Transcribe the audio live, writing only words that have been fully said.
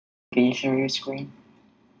Can you share your screen?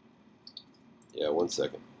 Yeah, 1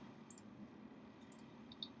 second.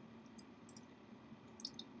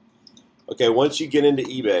 Okay, once you get into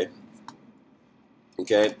eBay,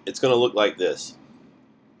 okay, it's going to look like this.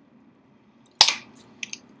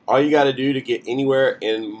 All you got to do to get anywhere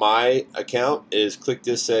in my account is click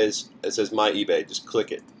this it says My eBay. Just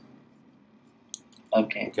click it.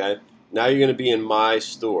 Okay. Okay. Now you're going to be in My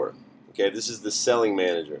Store. Okay. This is the selling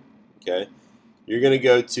manager. Okay. You're going to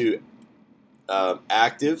go to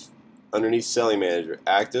Active underneath Selling Manager.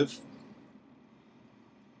 Active.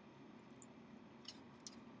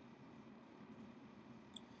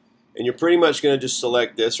 And you're pretty much going to just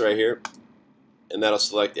select this right here, and that'll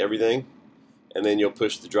select everything. And then you'll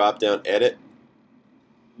push the drop down Edit.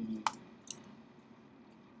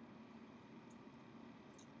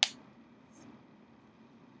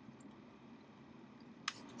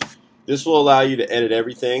 This will allow you to edit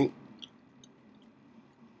everything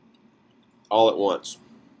all at once.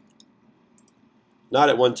 Not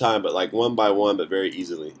at one time, but like one by one, but very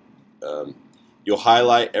easily. You'll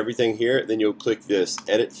highlight everything here, then you'll click this,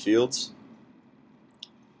 Edit Fields.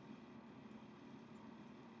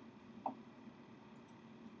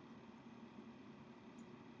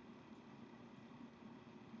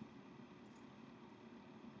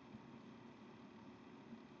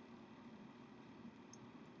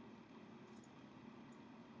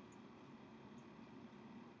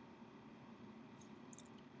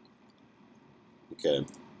 Okay.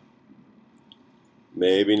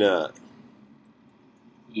 Maybe not.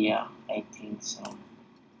 Yeah, I think so.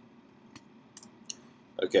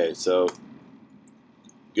 Okay, so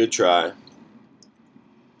good try.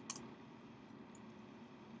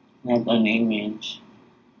 Not an image.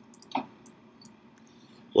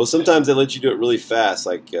 Well, sometimes they let you do it really fast,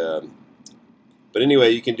 like. But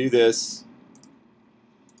anyway, you can do this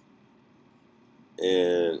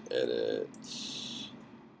and edit.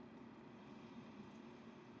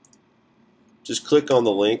 Just click on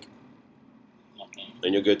the link, Okay.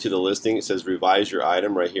 and you'll go to the listing. It says revise your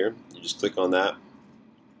item right here. You just click on that.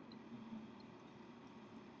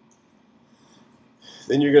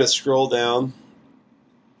 Then you're going to scroll down.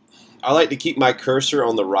 I like to keep my cursor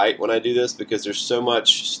on the right when I do this because there's so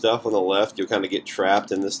much stuff on the left, you'll kind of get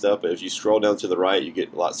trapped in this stuff. But if you scroll down to the right, you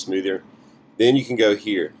get a lot smoother. Then you can go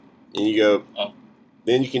here, and you go. Oh.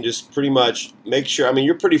 Then you can just pretty much make sure. I mean,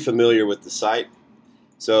 you're pretty familiar with the site,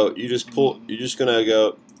 so you just pull. You're just gonna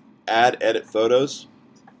go add edit photos,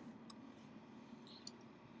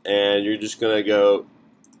 and you're just gonna go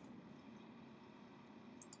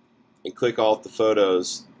and click off the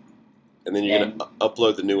photos, and then you're gonna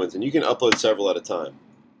upload the new ones, and you can upload several at a time.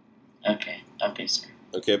 Okay. Okay, sir.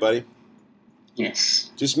 Okay, buddy. Yes.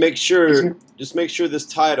 Just make sure. Just make sure this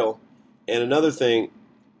title, and another thing,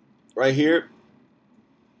 right here.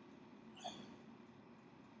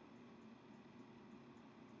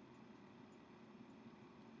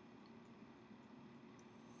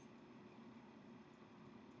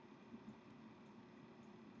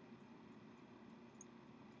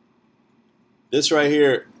 This right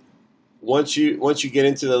here, once you get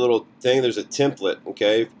into the little thing, there's a template.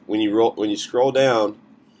 Okay, when you scroll down,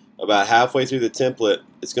 about halfway through the template,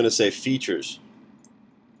 it's going to say features.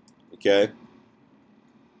 Okay.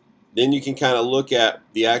 Then you can kind of look at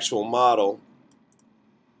the actual model.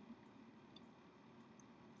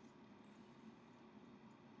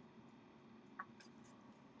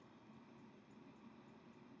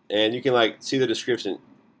 And you can like see the description.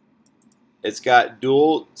 It's got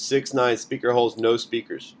dual 6.9 speaker holes, no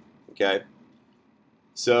speakers. Okay.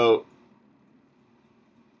 So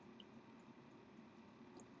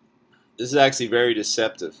this is actually very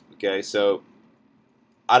deceptive. Okay. So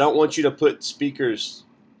I don't want you to put speakers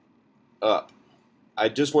up. I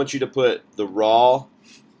just want you to put the raw.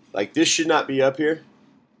 Like this should not be up here.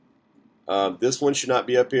 This one should not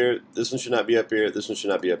be up here. This one should not be up here. This one should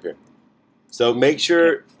not be up here. So make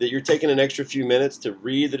sure that you're taking an extra few minutes to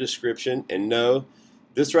read the description and know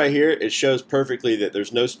this right here. It shows perfectly that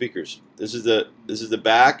there's no speakers. This is the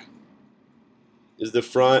back. This is the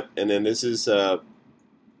front, and then this is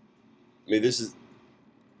this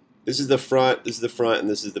is the front. This is the front, and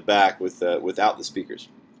this is the back with without the speakers.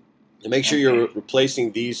 And make sure you're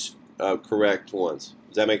replacing these correct ones.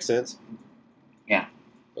 Does that make sense? Yeah.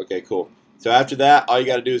 Okay, cool. So after that, all you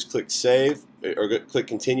got to do is click Save or click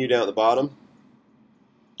Continue down at the bottom.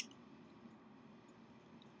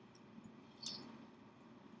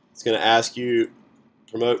 It's going to ask you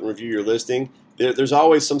promote and review your listing. There's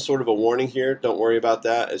always some sort of a warning here. Don't worry about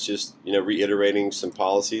that. It's just reiterating some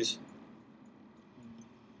policies.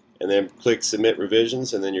 And then click Submit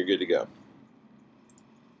Revisions, and then you're good to go.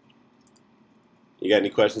 You got any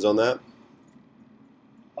questions on that?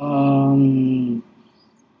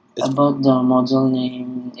 About the module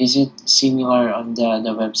name, is it similar on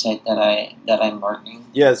the website that I'm working?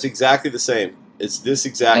 Yeah, it's exactly the same. It's this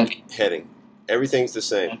exact Okay. heading. Everything's the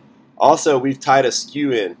same. Okay. Also, we've tied a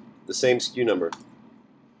SKU in, the same SKU number.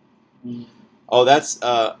 Mm. Oh, that's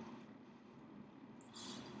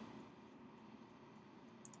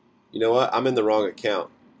you know what? I'm in the wrong account.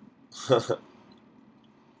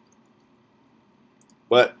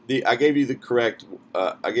 But I gave you the correct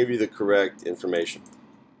information.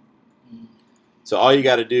 Mm. So all you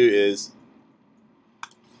got to do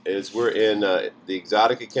is we're in the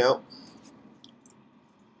exotic account.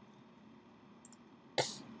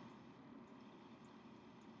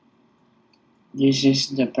 This is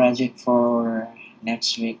the project for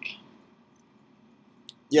next week.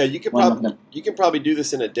 Yeah, you could probably do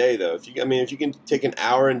this in a day though. If you can take an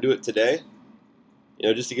hour and do it today,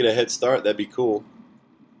 just to get a head start, that'd be cool.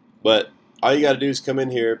 But all you got to do is come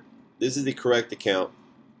in here. This is the correct account.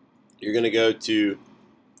 You're going to go to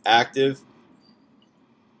active.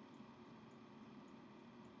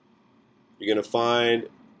 You're going to find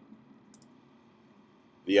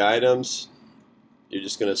the items. You're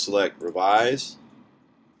just going to select revise.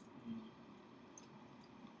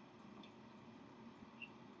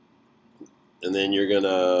 And then you're going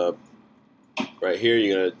to, right here,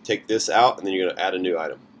 you're going to take this out, and then you're going to add a new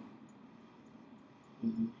item.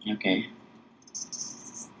 Okay.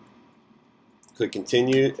 Click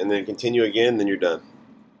continue, and then continue again, then you're done.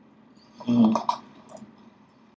 Mm.